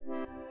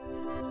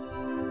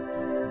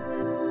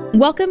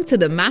Welcome to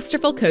the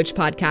Masterful Coach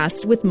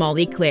Podcast with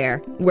Molly Claire,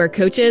 where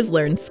coaches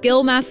learn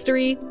skill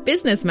mastery,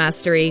 business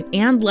mastery,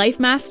 and life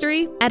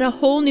mastery at a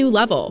whole new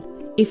level.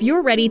 If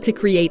you're ready to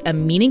create a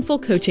meaningful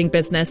coaching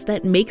business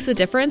that makes a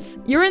difference,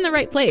 you're in the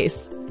right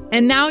place.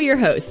 And now your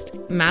host,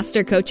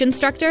 Master Coach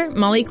Instructor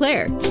Molly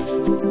Claire.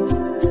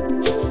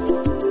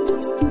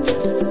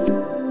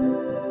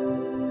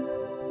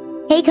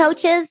 Hey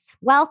coaches,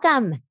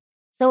 welcome.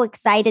 So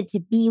excited to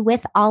be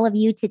with all of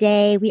you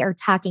today. We are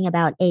talking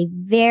about a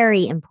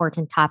very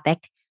important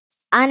topic,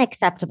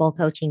 unacceptable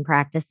coaching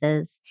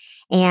practices.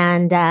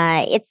 And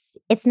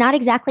it's not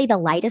exactly the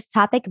lightest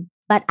topic,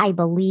 but I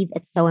believe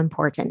it's so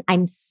important.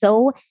 I'm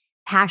so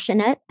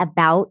passionate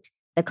about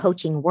the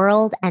coaching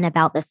world and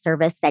about the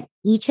service that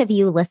each of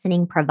you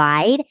listening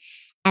provide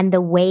and the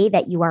way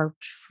that you are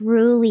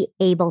truly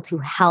able to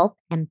help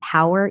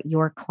empower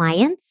your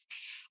clients.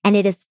 And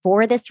it is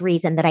for this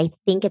reason that I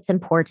think it's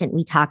important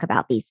we talk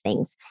about these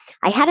things.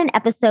 I had an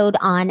episode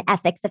on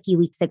ethics a few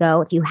weeks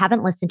ago. If you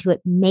haven't listened to it,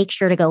 make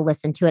sure to go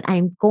listen to it.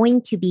 I'm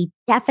going to be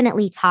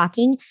definitely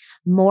talking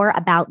more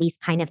about these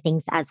kind of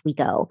things as we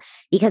go,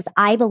 because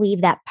I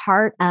believe that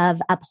part of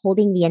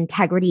upholding the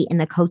integrity in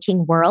the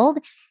coaching world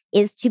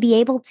is to be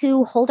able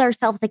to hold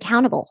ourselves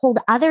accountable, hold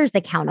others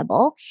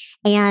accountable,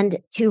 and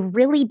to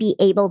really be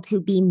able to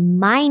be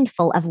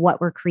mindful of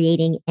what we're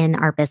creating in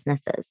our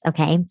businesses.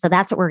 Okay. So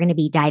that's what we're going to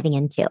be diving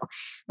into.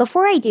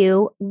 Before I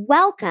do,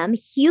 welcome,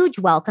 huge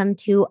welcome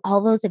to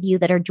all those of you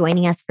that are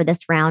joining us for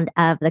this round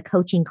of the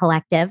Coaching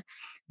Collective.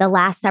 The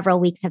last several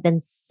weeks have been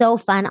so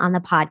fun on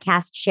the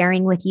podcast,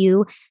 sharing with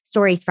you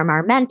stories from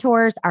our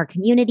mentors, our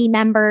community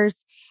members.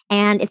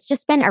 And it's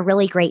just been a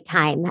really great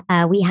time.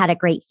 We had a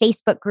great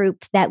Facebook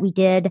group that we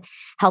did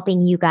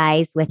helping you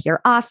guys with your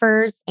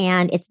offers.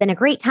 And it's been a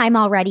great time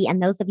already.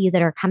 And those of you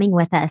that are coming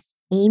with us,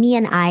 Amy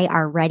and I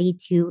are ready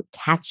to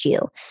catch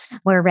you.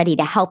 We're ready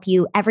to help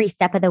you every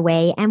step of the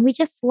way. And we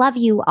just love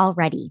you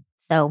already.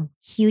 So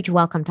huge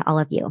welcome to all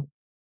of you.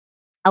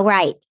 All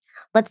right.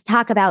 Let's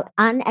talk about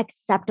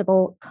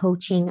unacceptable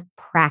coaching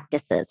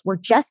practices. We're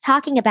just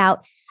talking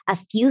about a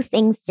few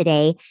things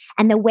today.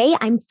 And the way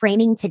I'm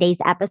framing today's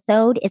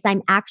episode is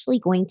I'm actually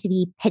going to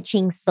be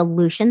pitching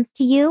solutions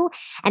to you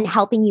and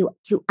helping you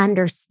to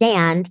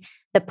understand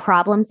the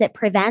problems it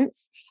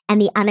prevents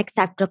and the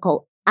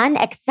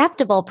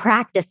unacceptable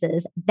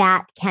practices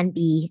that can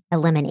be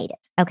eliminated.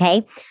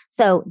 Okay.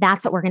 So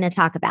that's what we're going to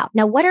talk about.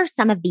 Now, what are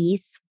some of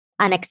these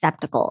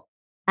unacceptable,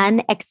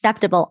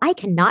 I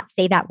cannot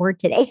say that word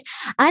today,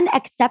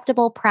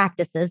 unacceptable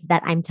practices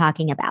that I'm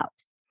talking about?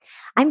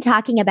 I'm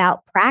talking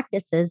about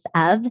practices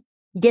of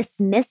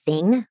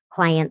dismissing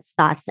clients'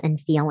 thoughts and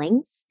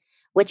feelings,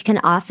 which can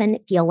often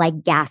feel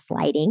like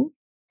gaslighting,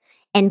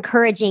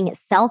 encouraging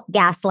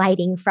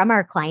self-gaslighting from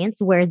our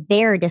clients where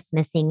they're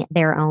dismissing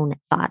their own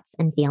thoughts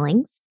and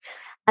feelings,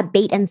 a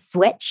bait and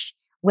switch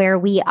where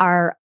we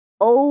are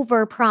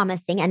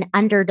over-promising and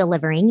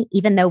under-delivering,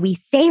 even though we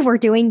say we're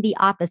doing the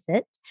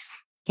opposite.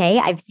 Okay,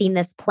 I've seen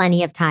this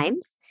plenty of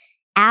times.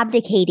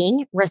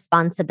 Abdicating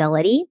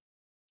responsibility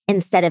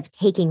instead of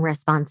taking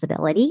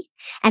responsibility,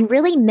 and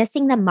really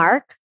missing the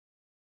mark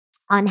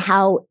on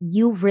how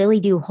you really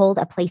do hold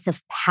a place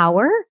of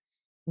power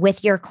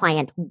with your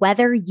client,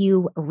 whether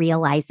you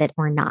realize it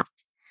or not.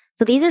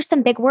 So these are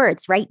some big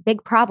words, right?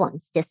 Big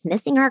problems.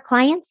 Dismissing our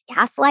clients,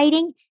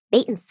 gaslighting,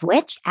 bait and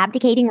switch,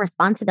 abdicating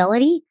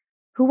responsibility.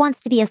 Who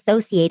wants to be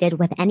associated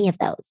with any of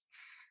those?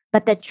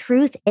 But the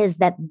truth is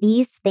that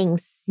these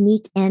things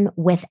sneak in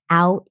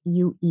without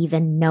you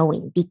even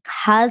knowing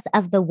because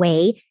of the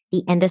way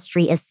the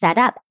industry is set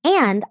up,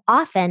 and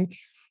often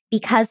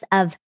because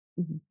of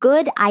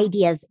good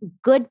ideas,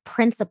 good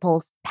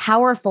principles,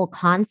 powerful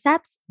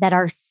concepts that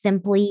are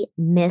simply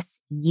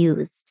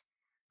misused.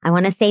 I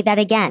want to say that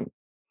again.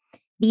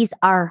 These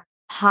are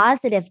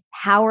positive,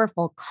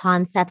 powerful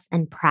concepts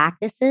and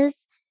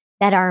practices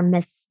that are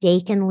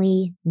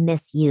mistakenly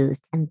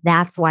misused. And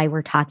that's why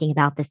we're talking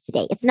about this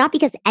today. It's not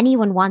because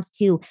anyone wants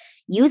to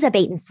use a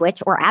bait and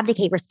switch or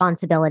abdicate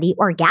responsibility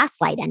or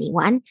gaslight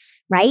anyone,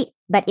 right?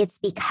 But it's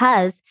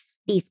because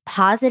these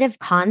positive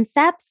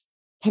concepts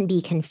can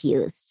be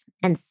confused.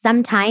 And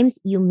sometimes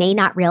you may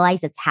not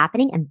realize it's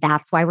happening. And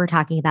that's why we're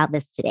talking about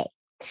this today.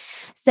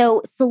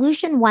 So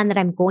solution one that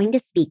I'm going to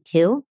speak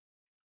to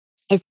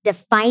is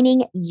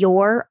defining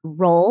your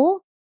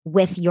role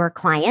with your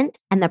client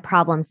and the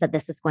problems that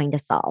this is going to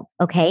solve.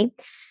 Okay.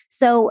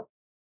 So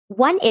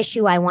one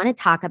issue I want to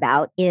talk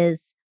about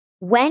is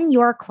when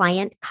your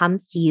client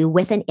comes to you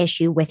with an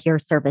issue with your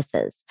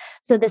services.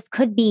 So this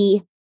could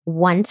be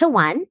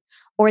one-to-one,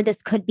 or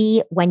this could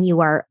be when you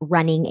are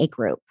running a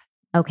group.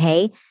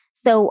 Okay.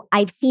 So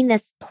I've seen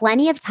this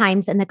plenty of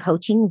times in the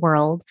coaching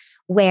world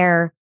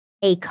where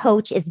a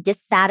coach is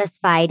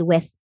dissatisfied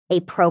with a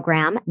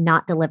program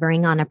not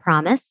delivering on a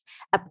promise.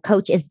 A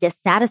coach is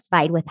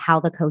dissatisfied with how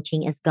the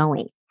coaching is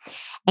going.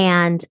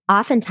 And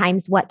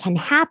oftentimes what can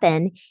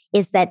happen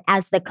is that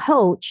as the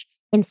coach,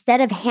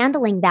 instead of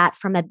handling that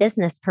from a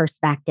business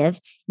perspective,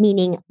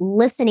 meaning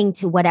listening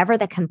to whatever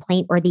the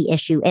complaint or the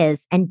issue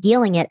is and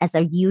dealing it as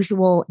a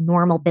usual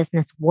normal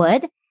business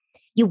would,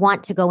 you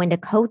want to go into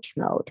coach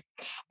mode.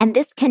 And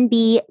this can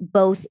be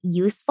both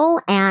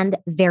useful and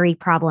very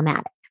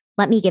problematic.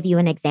 Let me give you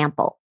an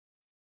example.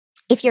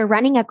 If you're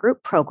running a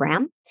group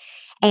program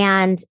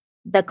and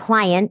the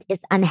client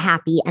is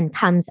unhappy and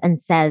comes and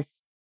says,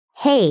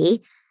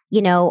 hey,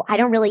 I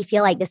don't really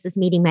feel like this is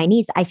meeting my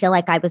needs. I feel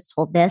like I was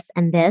told this,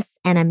 and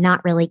I'm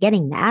not really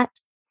getting that.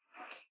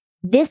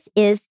 This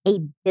is a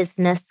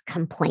business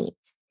complaint.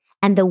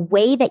 And the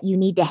way that you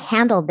need to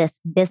handle this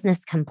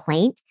business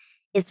complaint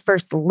is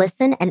first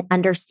listen and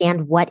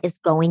understand what is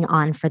going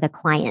on for the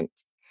client.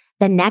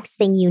 The next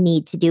thing you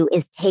need to do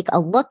is take a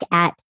look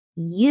at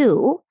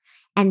you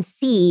and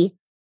see,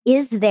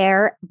 is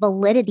there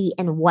validity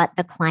in what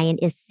the client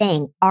is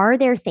saying? Are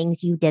there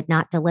things you did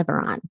not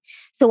deliver on?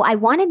 So I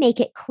want to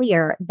make it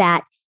clear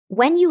that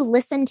when you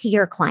listen to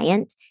your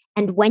client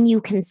and when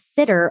you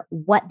consider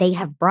what they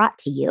have brought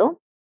to you,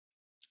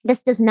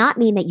 this does not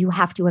mean that you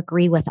have to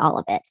agree with all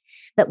of it.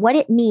 But what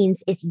it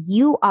means is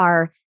you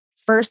are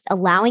first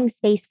allowing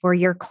space for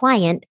your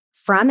client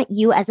from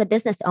you as a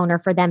business owner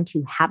for them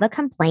to have a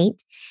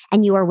complaint,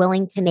 and you are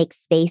willing to make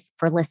space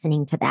for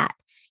listening to that.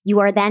 You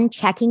are then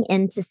checking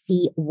in to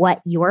see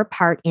what your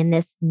part in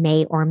this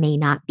may or may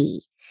not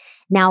be.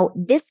 Now,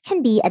 this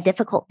can be a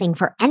difficult thing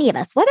for any of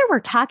us, whether we're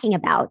talking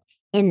about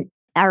in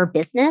our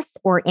business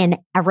or in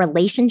a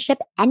relationship.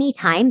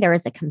 Anytime there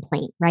is a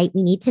complaint, right?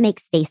 We need to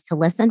make space to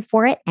listen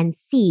for it and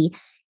see,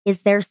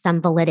 is there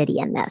some validity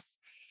in this?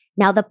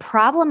 Now, the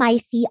problem I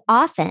see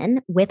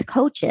often with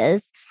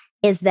coaches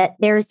is that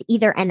there's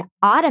either an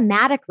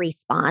automatic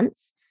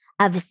response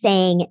of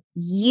saying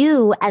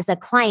you as a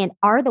client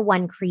are the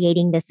one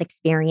creating this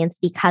experience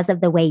because of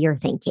the way you're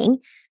thinking,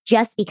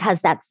 just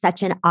because that's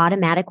such an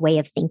automatic way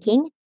of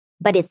thinking,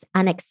 but it's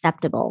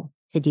unacceptable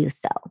to do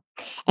so.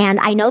 And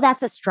I know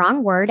that's a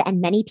strong word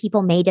and many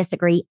people may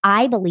disagree.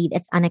 I believe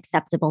it's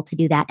unacceptable to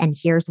do that. And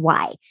here's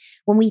why.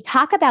 When we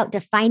talk about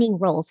defining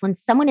roles, when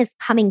someone is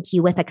coming to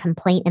you with a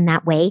complaint in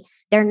that way,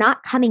 they're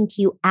not coming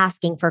to you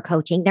asking for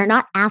coaching. They're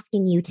not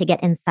asking you to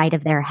get inside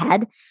of their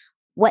head.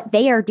 What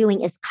they are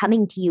doing is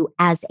coming to you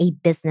as a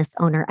business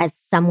owner, as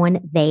someone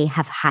they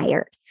have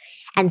hired.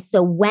 And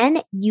so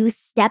when you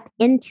step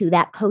into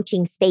that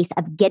coaching space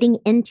of getting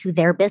into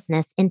their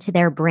business, into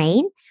their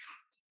brain,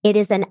 it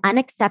is an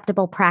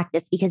unacceptable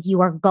practice because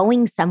you are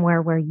going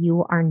somewhere where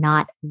you are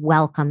not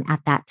welcome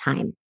at that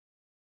time.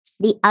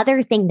 The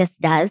other thing this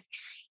does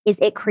is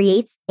it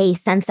creates a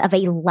sense of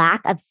a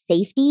lack of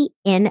safety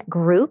in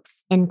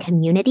groups, in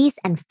communities,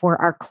 and for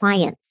our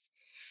clients.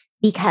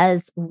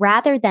 Because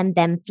rather than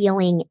them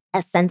feeling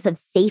a sense of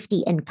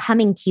safety in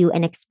coming to you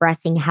and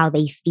expressing how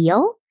they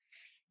feel,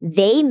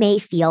 they may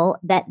feel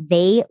that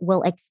they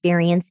will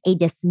experience a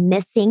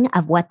dismissing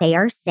of what they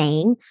are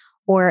saying,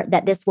 or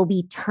that this will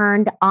be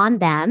turned on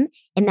them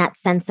in that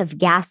sense of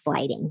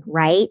gaslighting,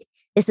 right?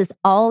 This is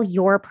all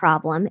your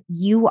problem.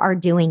 You are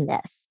doing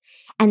this.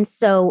 And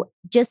so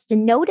just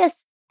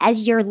notice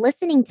as you're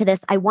listening to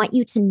this, I want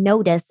you to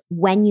notice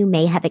when you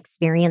may have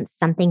experienced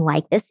something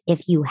like this,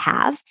 if you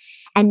have,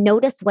 and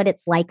notice what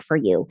it's like for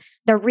you.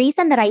 The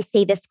reason that I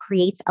say this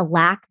creates a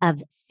lack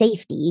of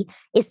safety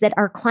is that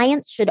our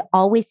clients should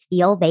always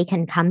feel they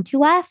can come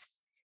to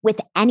us with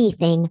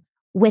anything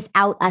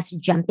without us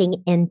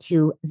jumping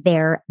into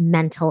their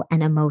mental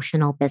and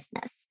emotional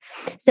business.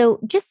 So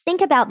just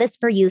think about this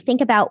for you. Think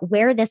about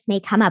where this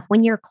may come up.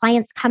 When your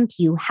clients come to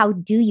you, how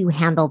do you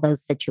handle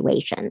those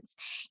situations?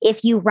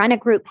 If you run a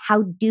group,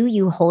 how do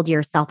you hold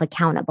yourself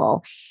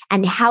accountable?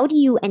 And how do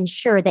you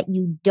ensure that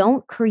you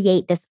don't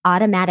create this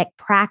automatic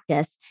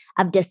practice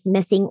of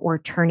dismissing or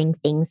turning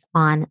things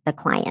on the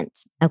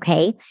client?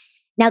 Okay.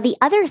 Now, the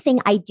other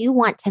thing I do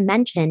want to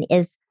mention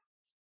is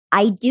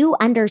I do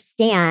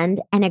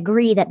understand and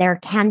agree that there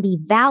can be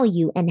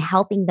value in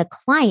helping the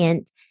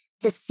client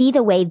to see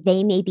the way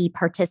they may be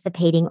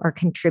participating or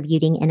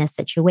contributing in a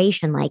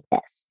situation like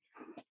this.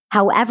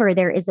 However,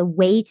 there is a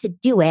way to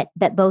do it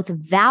that both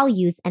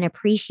values and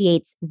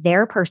appreciates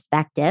their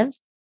perspective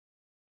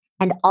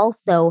and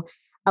also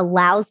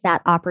allows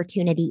that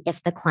opportunity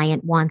if the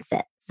client wants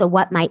it. So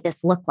what might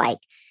this look like?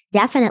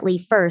 Definitely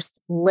first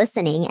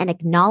listening and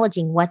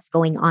acknowledging what's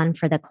going on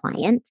for the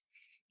client.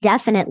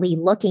 Definitely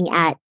looking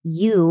at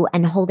you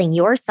and holding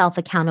yourself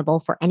accountable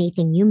for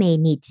anything you may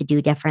need to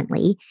do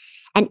differently.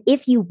 And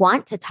if you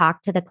want to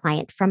talk to the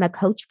client from a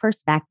coach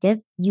perspective,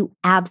 you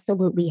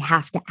absolutely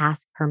have to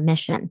ask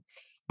permission.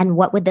 And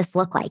what would this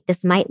look like?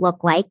 This might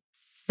look like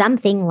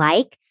something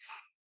like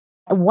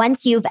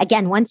once you've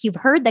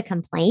heard the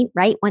complaint,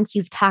 right? Once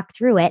you've talked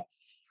through it,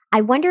 I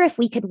wonder if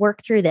we could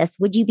work through this.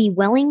 Would you be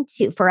willing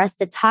for us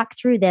to talk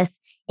through this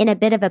in a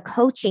bit of a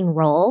coaching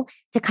role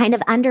to kind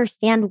of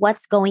understand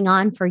what's going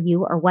on for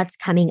you or what's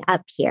coming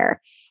up here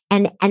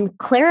and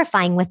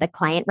clarifying with the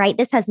client, right?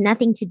 This has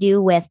nothing to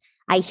do with,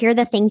 I hear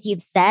the things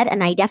you've said,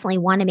 and I definitely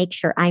want to make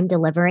sure I'm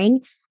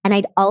delivering. And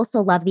I'd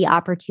also love the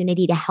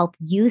opportunity to help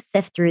you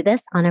sift through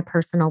this on a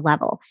personal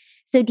level.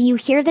 So do you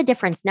hear the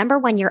difference? Number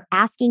one, you're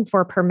asking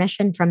for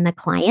permission from the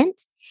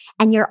client,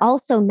 and you're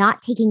also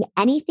not taking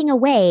anything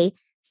away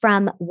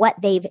from what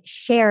they've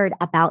shared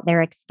about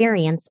their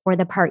experience or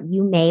the part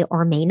you may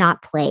or may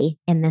not play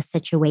in this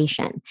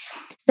situation.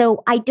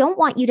 So I don't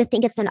want you to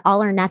think it's an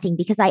all or nothing,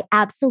 because I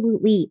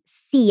absolutely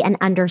see and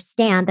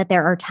understand that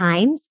there are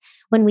times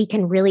when we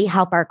can really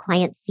help our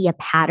clients see a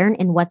pattern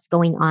in what's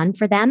going on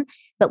for them,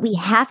 but we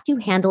have to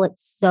handle it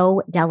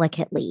so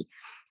delicately.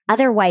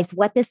 Otherwise,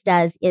 what this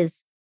does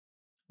is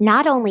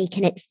not only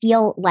can it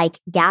feel like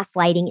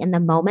gaslighting in the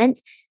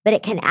moment, but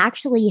it can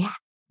actually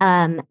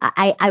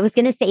I was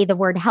going to say the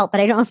word help, but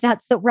I don't know if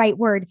that's the right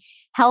word,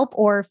 help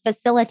or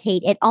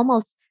facilitate. It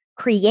almost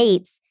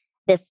creates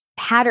this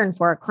pattern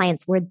for our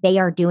clients where they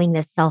are doing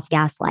this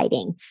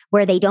self-gaslighting,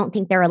 where they don't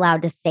think they're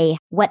allowed to say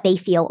what they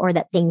feel or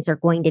that things are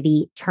going to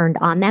be turned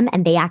on them,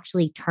 and they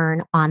actually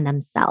turn on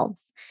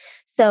themselves.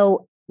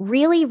 So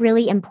really,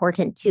 really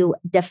important to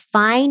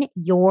define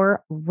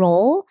your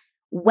role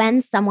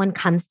when someone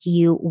comes to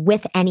you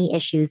with any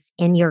issues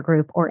in your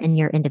group or in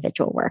your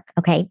individual work.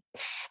 Okay.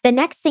 The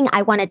next thing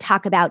I want to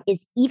talk about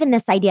is even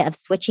this idea of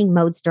switching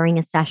modes during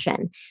a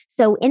session.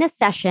 So in a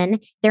session,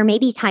 there may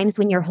be times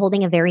when you're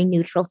holding a very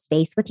neutral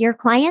space with your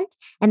client,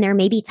 and there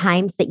may be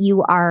times that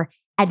you are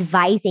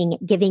advising,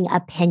 giving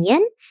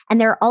opinion. And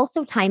there are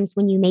also times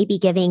when you may be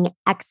giving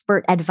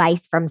expert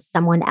advice from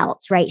someone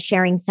else, right?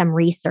 Sharing some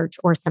research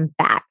or some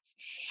facts.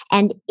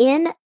 And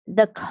in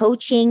the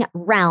coaching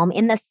realm,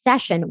 in the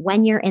session,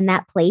 when you're in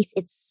that place,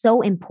 it's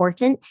so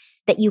important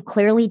that you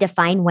clearly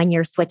define when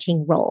you're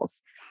switching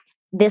roles.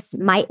 This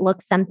might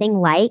look something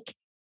like,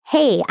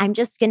 hey, I'm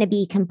just going to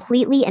be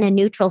completely in a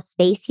neutral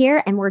space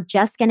here, and we're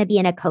just going to be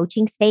in a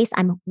coaching space.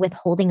 I'm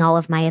withholding all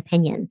of my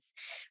opinions,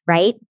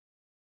 right?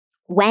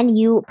 When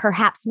you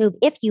perhaps move,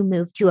 if you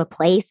move to a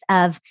place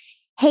of,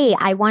 hey,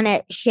 I want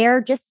to share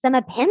just some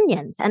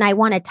opinions and I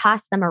want to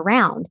toss them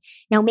around.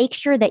 Now, make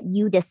sure that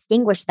you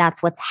distinguish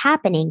that's what's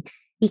happening,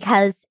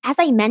 because as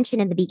I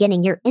mentioned in the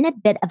beginning, you're in a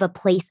bit of a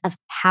place of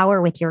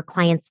power with your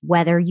clients,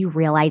 whether you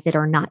realize it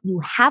or not.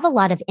 You have a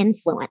lot of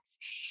influence,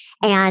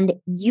 and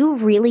you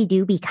really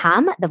do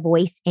become the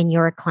voice in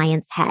your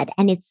client's head.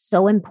 And it's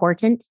so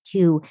important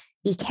to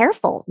be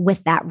careful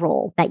with that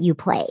role that you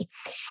play.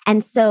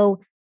 And so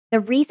the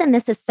reason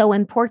this is so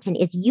important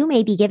is you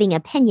may be giving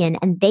opinion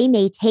and they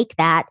may take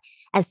that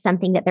as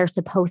something that they're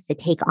supposed to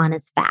take on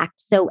as fact.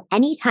 So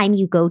anytime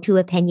you go to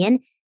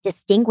opinion,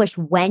 distinguish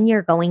when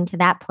you're going to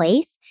that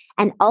place,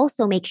 and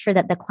also make sure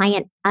that the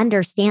client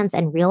understands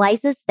and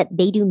realizes that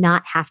they do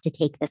not have to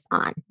take this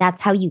on.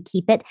 That's how you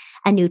keep it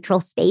a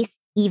neutral space,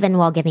 even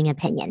while giving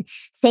opinion.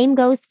 Same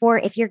goes for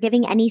if you're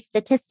giving any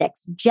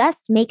statistics.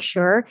 Just make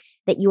sure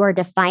that you are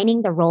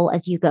defining the role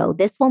as you go.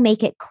 This will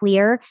make it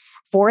clear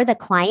for the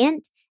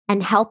client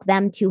and help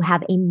them to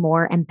have a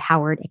more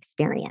empowered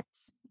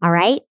experience. All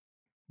right,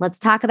 let's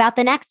talk about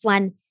the next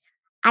one.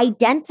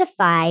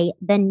 Identify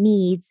the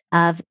needs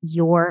of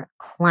your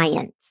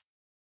client.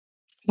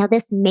 Now,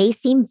 this may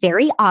seem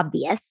very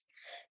obvious,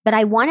 but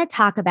I want to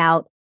talk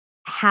about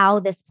how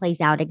this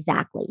plays out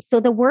exactly. So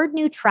the word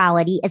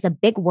neutrality is a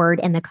big word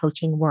in the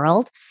coaching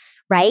world,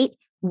 right?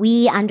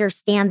 We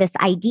understand this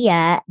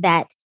idea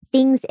that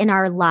things in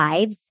our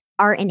lives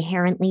are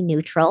inherently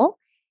neutral.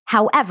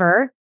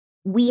 However,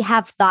 we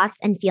have thoughts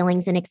and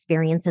feelings and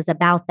experiences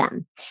about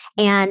them.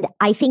 And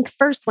I think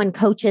first, when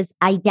coaches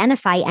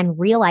identify and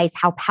realize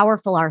how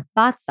powerful our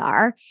thoughts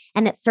are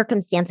and that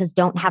circumstances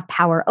don't have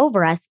power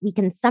over us, we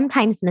can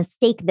sometimes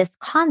mistake this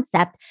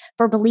concept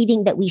for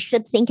believing that we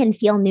should think and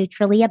feel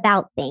neutrally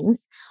about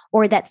things,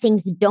 or that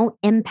things don't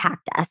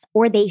impact us,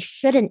 or they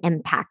shouldn't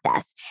impact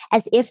us,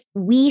 as if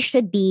we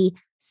should be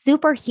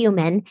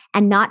superhuman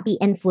and not be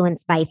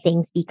influenced by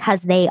things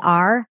because they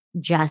are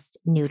just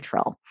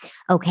neutral.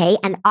 Okay.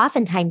 And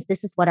oftentimes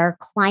this is what our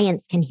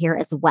clients can hear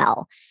as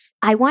well.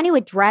 I want to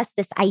address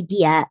this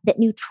idea that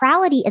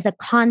neutrality is a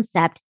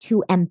concept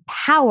to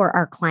empower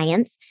our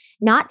clients,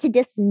 not to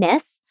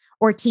dismiss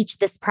or teach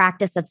this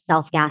practice of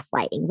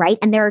self-gaslighting, right?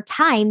 And there are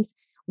times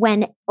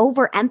when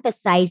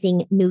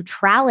overemphasizing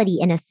neutrality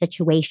in a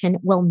situation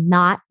will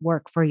not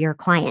work for your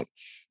client.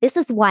 This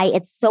is why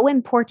it's so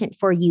important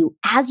for you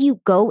as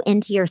you go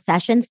into your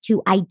sessions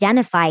to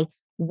identify,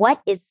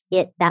 what is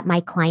it that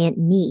my client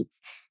needs?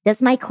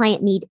 Does my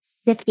client need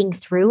sifting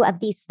through of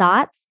these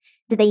thoughts?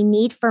 Do they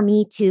need for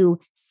me to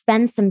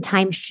spend some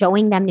time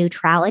showing them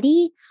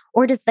neutrality?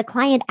 Or does the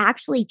client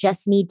actually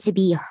just need to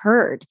be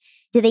heard?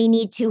 Do they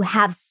need to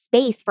have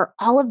space for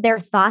all of their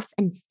thoughts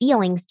and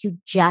feelings to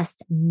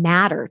just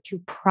matter, to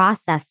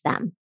process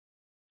them?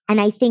 And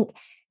I think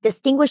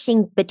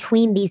distinguishing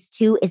between these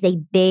two is a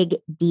big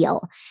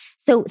deal.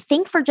 So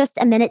think for just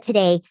a minute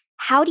today.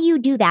 How do you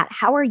do that?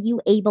 How are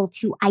you able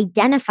to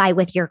identify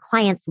with your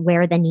clients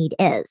where the need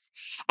is?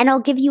 And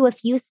I'll give you a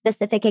few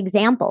specific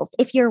examples.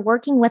 If you're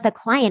working with a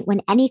client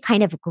when any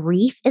kind of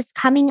grief is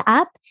coming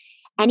up,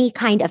 any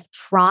kind of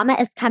trauma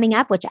is coming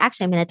up, which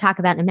actually I'm going to talk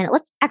about in a minute.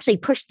 Let's actually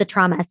push the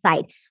trauma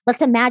aside.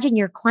 Let's imagine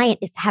your client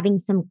is having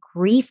some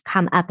grief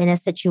come up in a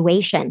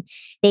situation.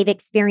 They've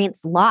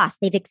experienced loss.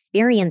 They've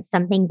experienced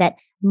something that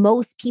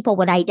most people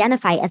would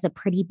identify as a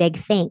pretty big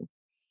thing.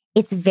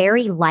 it's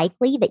very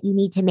likely that you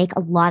need to make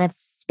a lot of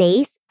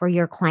space for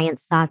your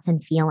client's thoughts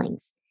and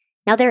feelings.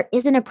 Now, there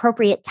is an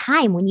appropriate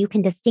time when you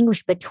can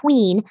distinguish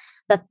between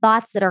the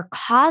thoughts that are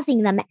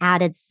causing them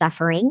added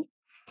suffering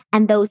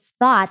and those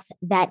thoughts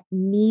that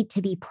need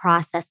to be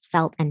processed,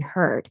 felt, and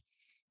heard.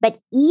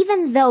 But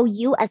even though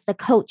you as the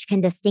coach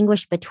can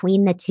distinguish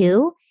between the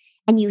two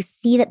and you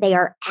see that they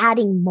are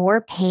adding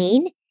more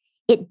pain,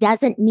 it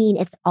doesn't mean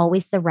it's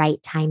always the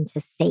right time to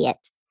say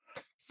it.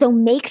 So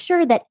make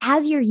sure that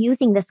as you're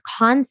using this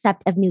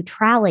concept of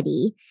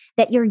neutrality,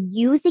 that you're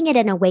using it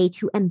in a way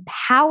to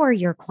empower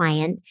your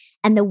client.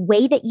 And the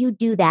way that you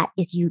do that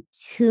is you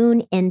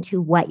tune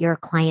into what your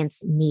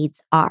client's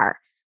needs are.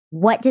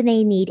 What do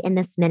they need in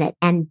this minute?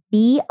 And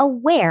be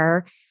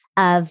aware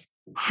of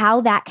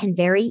how that can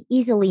very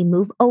easily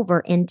move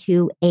over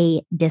into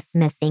a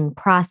dismissing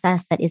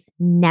process that is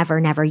never,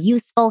 never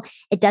useful.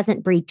 It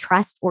doesn't breed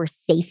trust or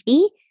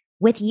safety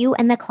with you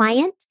and the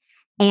client.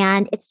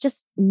 And it's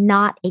just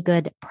not a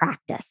good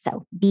practice.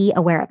 So be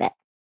aware of it.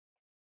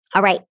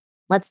 All right,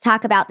 let's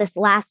talk about this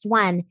last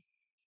one.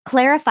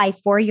 Clarify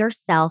for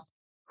yourself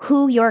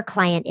who your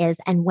client is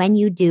and when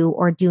you do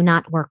or do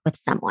not work with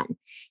someone.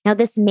 Now,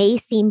 this may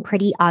seem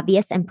pretty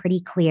obvious and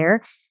pretty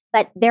clear,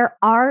 but there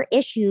are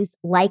issues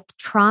like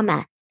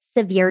trauma,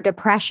 severe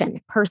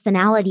depression,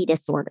 personality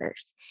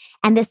disorders.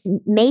 And this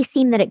may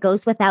seem that it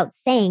goes without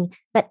saying,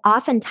 but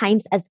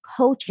oftentimes as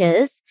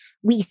coaches,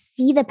 we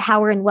see the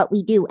power in what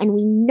we do, and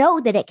we know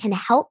that it can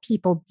help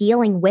people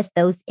dealing with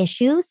those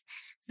issues.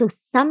 So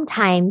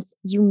sometimes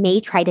you may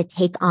try to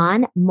take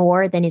on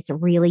more than is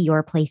really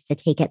your place to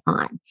take it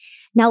on.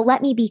 Now,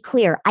 let me be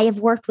clear. I have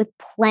worked with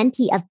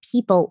plenty of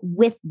people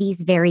with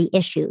these very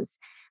issues,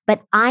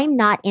 but I'm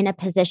not in a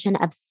position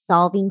of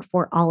solving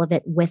for all of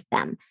it with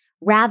them.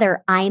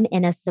 Rather, I'm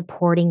in a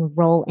supporting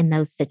role in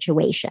those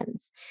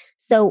situations.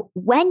 So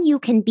when you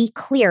can be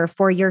clear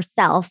for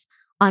yourself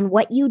on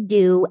what you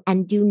do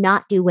and do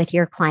not do with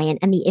your client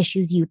and the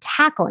issues you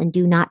tackle and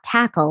do not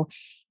tackle,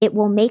 it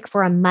will make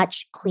for a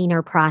much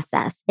cleaner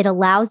process. It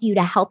allows you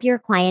to help your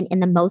client in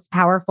the most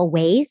powerful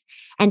ways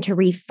and to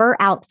refer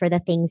out for the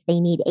things they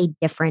need a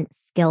different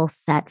skill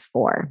set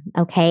for.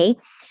 Okay.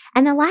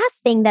 And the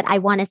last thing that I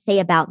want to say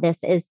about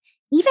this is,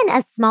 even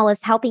as small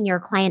as helping your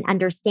client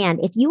understand,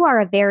 if you are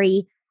a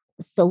very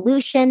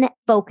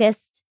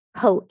solution-focused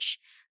coach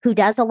who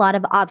does a lot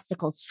of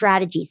obstacles,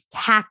 strategies,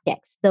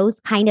 tactics,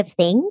 those kind of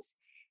things,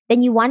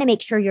 then you want to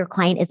make sure your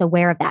client is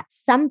aware of that.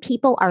 Some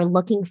people are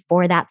looking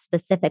for that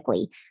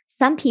specifically.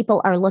 Some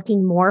people are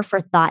looking more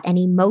for thought and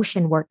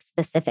emotion work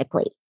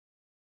specifically.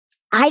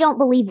 I don't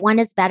believe one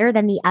is better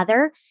than the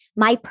other.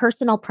 My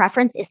personal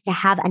preference is to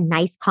have a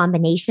nice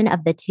combination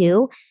of the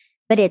two.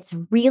 But it's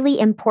really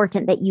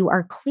important that you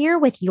are clear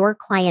with your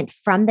client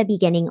from the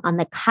beginning on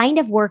the kind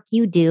of work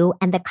you do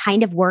and the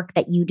kind of work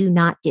that you do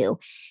not do.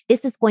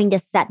 This is going to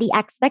set the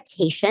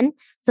expectation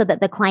so that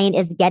the client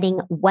is getting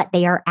what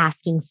they are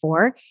asking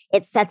for.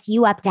 It sets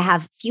you up to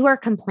have fewer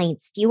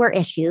complaints, fewer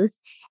issues.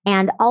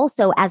 And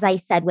also, as I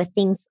said, with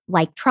things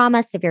like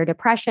trauma, severe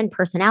depression,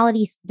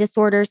 personality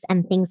disorders,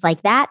 and things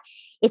like that,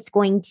 it's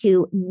going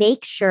to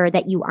make sure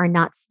that you are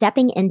not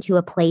stepping into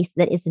a place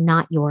that is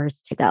not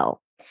yours to go.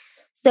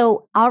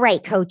 So, all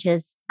right,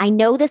 coaches, I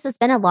know this has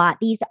been a lot.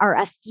 These are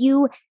a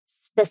few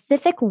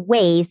specific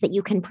ways that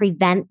you can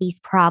prevent these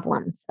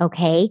problems,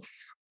 okay?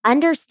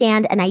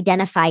 Understand and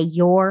identify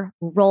your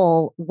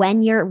role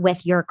when you're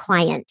with your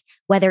client,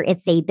 whether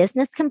it's a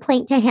business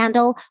complaint to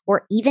handle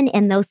or even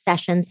in those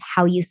sessions,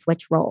 how you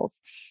switch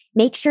roles.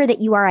 Make sure that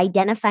you are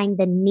identifying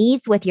the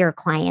needs with your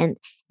client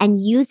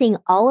and using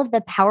all of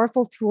the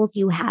powerful tools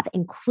you have,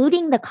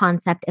 including the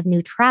concept of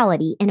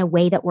neutrality, in a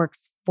way that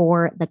works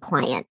for the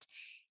client.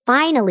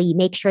 Finally,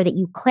 make sure that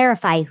you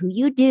clarify who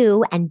you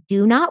do and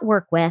do not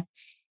work with,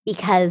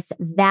 because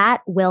that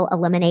will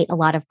eliminate a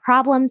lot of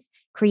problems,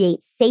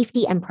 create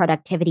safety and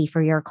productivity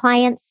for your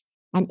clients,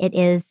 and it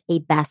is a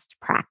best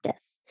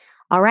practice.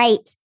 All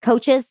right,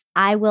 coaches,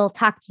 I will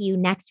talk to you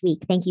next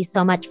week. Thank you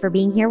so much for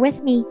being here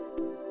with me.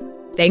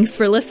 Thanks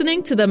for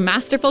listening to the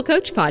Masterful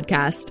Coach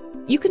Podcast.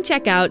 You can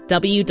check out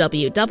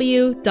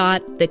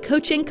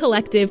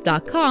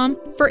www.thecoachingcollective.com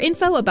for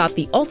info about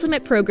the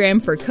ultimate program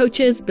for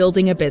coaches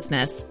building a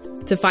business.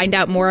 To find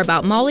out more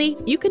about Molly,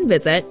 you can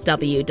visit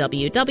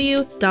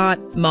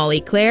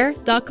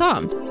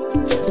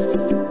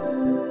www.mollyclaire.com.